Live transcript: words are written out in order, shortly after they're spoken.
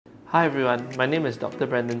Hi everyone, my name is Dr.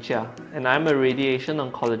 Brandon Chia, and I'm a radiation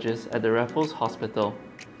oncologist at the RAFFLES Hospital.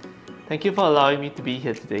 Thank you for allowing me to be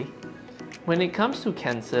here today. When it comes to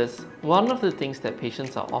cancers, one of the things that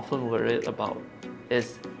patients are often worried about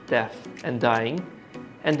is death and dying,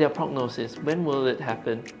 and their prognosis. When will it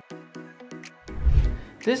happen?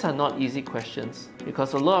 These are not easy questions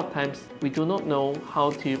because a lot of times we do not know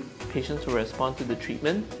how patients will respond to the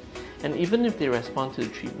treatment, and even if they respond to the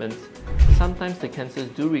treatment, sometimes the cancers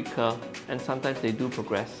do recur and sometimes they do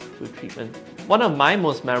progress with treatment. One of my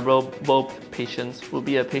most memorable patients will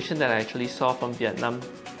be a patient that I actually saw from Vietnam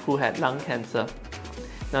who had lung cancer.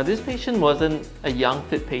 Now this patient wasn't a young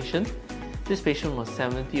fit patient. This patient was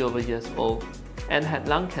 70 over years old and had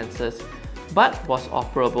lung cancers but was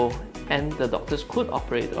operable, and the doctors could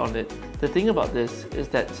operate on it. The thing about this is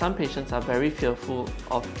that some patients are very fearful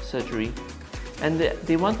of surgery and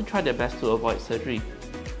they want to try their best to avoid surgery.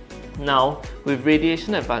 Now, with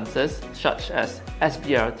radiation advances such as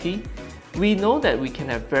SBRT, we know that we can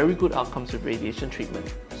have very good outcomes with radiation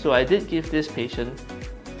treatment. So I did give this patient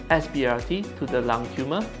SBRT to the lung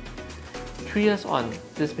tumor. 3 years on,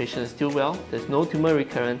 this patient is still well, there's no tumor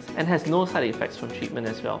recurrence, and has no side effects from treatment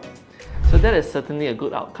as well. So that is certainly a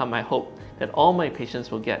good outcome I hope that all my patients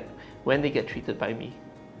will get when they get treated by me.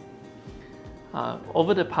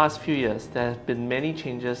 Over the past few years, there have been many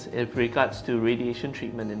changes with regards to radiation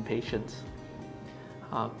treatment in patients.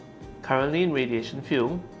 Currently in radiation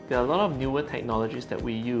field, there are a lot of newer technologies that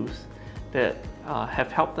we use that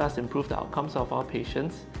have helped us improve the outcomes of our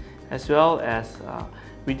patients, as well as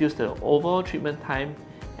reduce the overall treatment time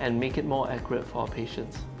and make it more accurate for our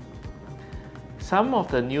patients. Some of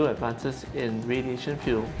the new advances in radiation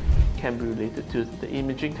field can be related to the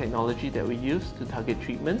imaging technology that we use to target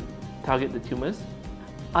the tumors.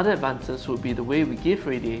 Other advances would be the way we give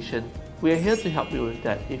radiation. We are here to help you with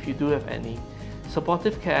that if you do have any.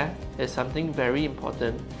 Supportive care is something very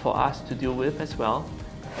important for us to deal with as well.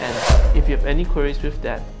 And if you have any queries with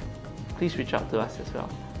that, please reach out to us as well.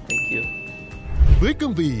 Thank you. Với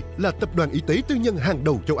cương vị là tập đoàn y tế tư nhân hàng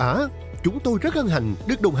đầu châu Á, chúng tôi rất hân hạnh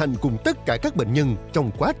được đồng hành cùng tất cả các bệnh nhân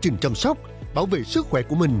trong quá trình chăm sóc, bảo vệ sức khỏe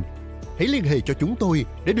của mình. Hãy liên hệ cho chúng tôi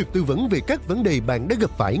để được tư vấn về các vấn đề bạn đã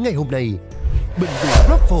gặp phải ngày hôm nay. Bệnh viện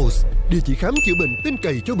RAFFLES, địa chỉ khám chữa bệnh tin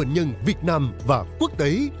cậy cho bệnh nhân Việt Nam và quốc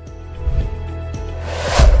tế.